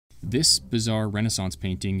This bizarre Renaissance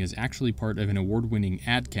painting is actually part of an award-winning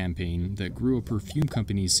ad campaign that grew a perfume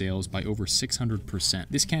company's sales by over 600%.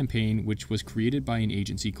 This campaign, which was created by an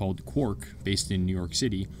agency called Quark, based in New York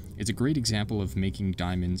City, is a great example of making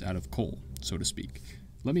diamonds out of coal, so to speak.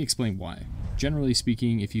 Let me explain why. Generally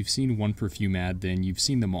speaking, if you've seen one perfume ad, then you've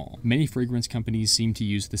seen them all. Many fragrance companies seem to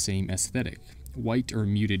use the same aesthetic. White or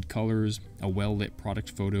muted colors, a well-lit product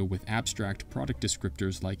photo with abstract product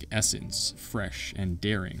descriptors like essence, fresh, and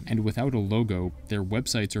daring. And without a logo, their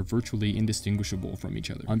websites are virtually indistinguishable from each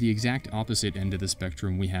other. On the exact opposite end of the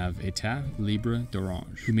spectrum, we have État Libre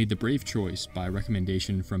d'Orange, who made the brave choice, by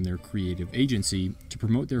recommendation from their creative agency, to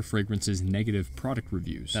promote their fragrance's negative product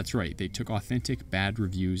reviews. That's right, they took authentic bad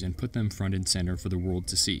reviews and put them front and center for the world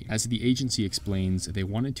to see. As the agency explains, they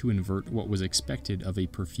wanted to invert what was expected of a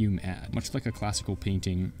perfume ad. Much like a classical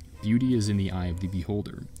painting, beauty is in the eye of the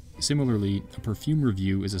beholder. Similarly, a perfume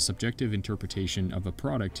review is a subjective interpretation of a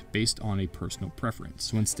product based on a personal preference.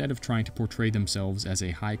 So instead of trying to portray themselves as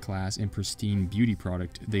a high-class and pristine beauty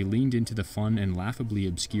product, they leaned into the fun and laughably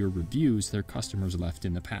obscure reviews their customers left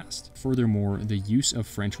in the past. Furthermore, the use of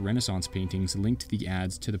French Renaissance paintings linked the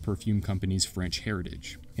ads to the perfume company's French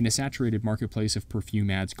heritage. In a saturated marketplace of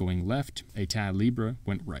perfume ads going left, État Libre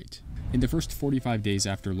went right. In the first 45 days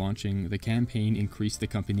after launching, the campaign increased the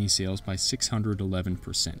company's sales by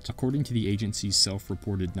 611%. According to the agency's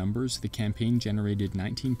self-reported numbers, the campaign generated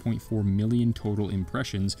 19.4 million total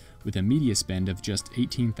impressions with a media spend of just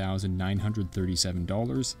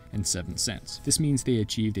 $18,937.07. This means they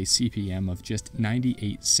achieved a CPM of just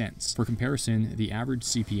 98 cents. For comparison, the average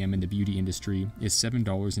CPM in the beauty industry is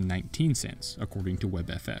 $7.19, according to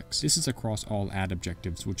WebFX. This is across all ad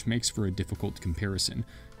objectives, which makes for a difficult comparison.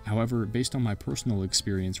 However, based on my personal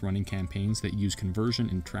experience running campaigns that use conversion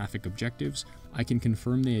and traffic objectives, I can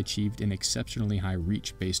confirm they achieved an exceptionally high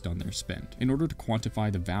reach based on their spend. In order to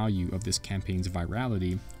quantify the value of this campaign's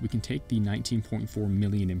virality, we can take the 19.4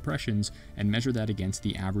 million impressions and measure that against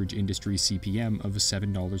the average industry CPM of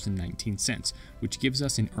 $7.19, which gives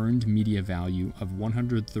us an earned media value of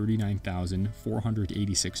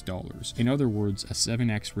 $139,486. In other words, a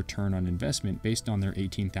 7x return on investment based on their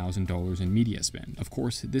 $18,000 in media spend. Of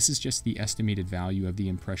course, this is just the estimated value of the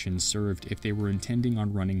impressions served if they were intending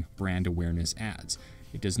on running brand awareness ads.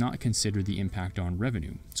 It does not consider the impact on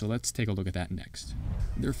revenue, so let's take a look at that next.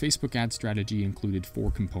 Their Facebook ad strategy included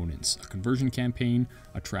 4 components: a conversion campaign,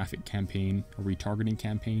 a traffic campaign, a retargeting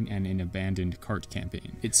campaign, and an abandoned cart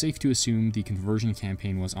campaign. It's safe to assume the conversion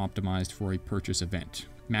campaign was optimized for a purchase event,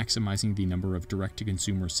 maximizing the number of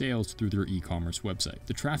direct-to-consumer sales through their e-commerce website.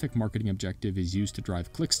 The traffic marketing objective is used to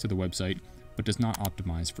drive clicks to the website, but does not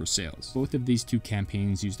optimize for sales. Both of these 2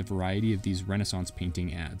 campaigns used a variety of these Renaissance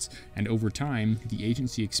painting ads, and over time, the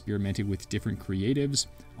agency experimented with different creatives,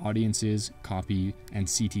 audiences, copy, and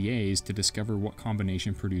CTAs to discover what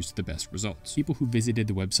combination produced the best results. People who visited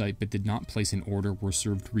the website but did not place an order were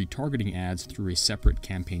served retargeting ads through a separate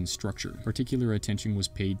campaign structure. Particular attention was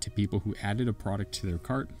paid to people who added a product to their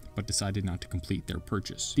cart but decided not to complete their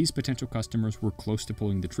purchase. These potential customers were close to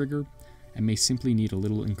pulling the trigger and may simply need a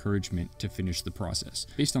little encouragement to finish the process.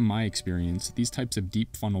 Based on my experience, these types of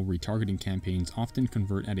deep funnel retargeting campaigns often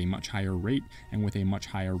convert at a much higher rate and with a much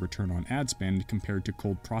higher return on ad spend compared to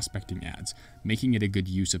cold prospecting ads, making it a good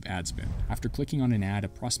use of ad spend. After clicking on an ad, a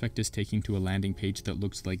prospect is taken to a landing page that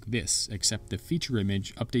looks like this, except the feature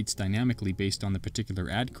image updates dynamically based on the particular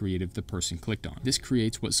ad creative the person clicked on. This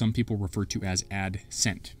creates what some people refer to as ad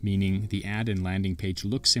scent, meaning the ad and landing page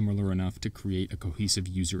look similar enough to create a cohesive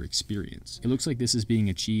user experience. It looks like this is being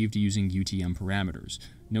achieved using UTM parameters.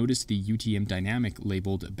 Notice the UTM dynamic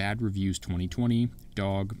labeled Bad Reviews 2020,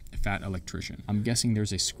 Dog, Fat Electrician. I'm guessing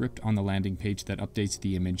there's a script on the landing page that updates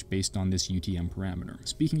the image based on this UTM parameter.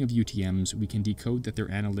 Speaking of UTMs, we can decode that their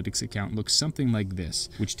analytics account looks something like this,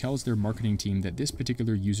 which tells their marketing team that this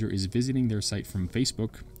particular user is visiting their site from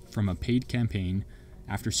Facebook, from a paid campaign,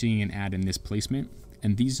 after seeing an ad in this placement,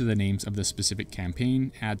 and these are the names of the specific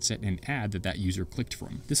campaign, ad set, and ad that user clicked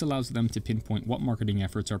from. This allows them to pinpoint what marketing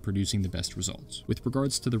efforts are producing the best results. With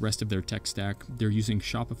regards to the rest of their tech stack, they're using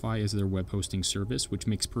Shopify as their web hosting service, which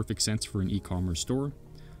makes perfect sense for an e-commerce store,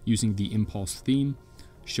 using the Impulse theme,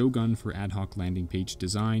 Shogun for ad hoc landing page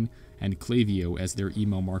design, and Klaviyo as their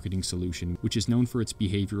email marketing solution, which is known for its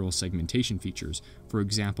behavioral segmentation features, for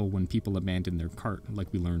example when people abandon their cart,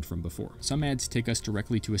 like we learned from before. Some ads take us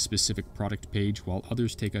directly to a specific product page, while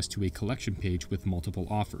others take us to a collection page with multiple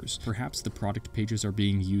offers. Perhaps the product pages are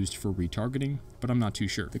being used for retargeting, but I'm not too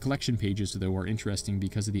sure. The collection pages, though, are interesting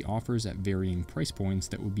because of the offers at varying price points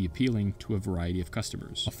that would be appealing to a variety of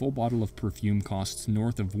customers. A full bottle of perfume costs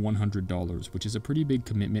north of $100, which is a pretty big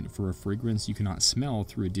commitment for a fragrance you cannot smell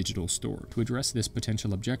through a digital store. To address this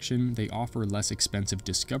potential objection, they offer less expensive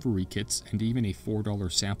discovery kits and even a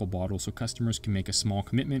 $4 sample bottle so customers can make a small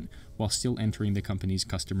commitment while still entering the company's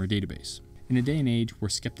customer database. In a day and age where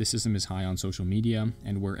skepticism is high on social media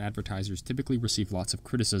and where advertisers typically receive lots of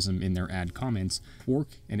criticism in their ad comments, Work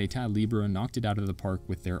and Etat Libre knocked it out of the park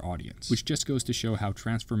with their audience, which just goes to show how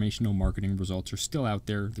transformational marketing results are still out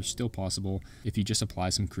there, they're still possible if you just apply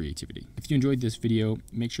some creativity. If you enjoyed this video,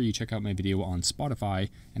 make sure you check out my video on Spotify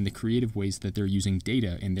and the creative ways that they're using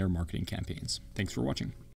data in their marketing campaigns. Thanks for watching.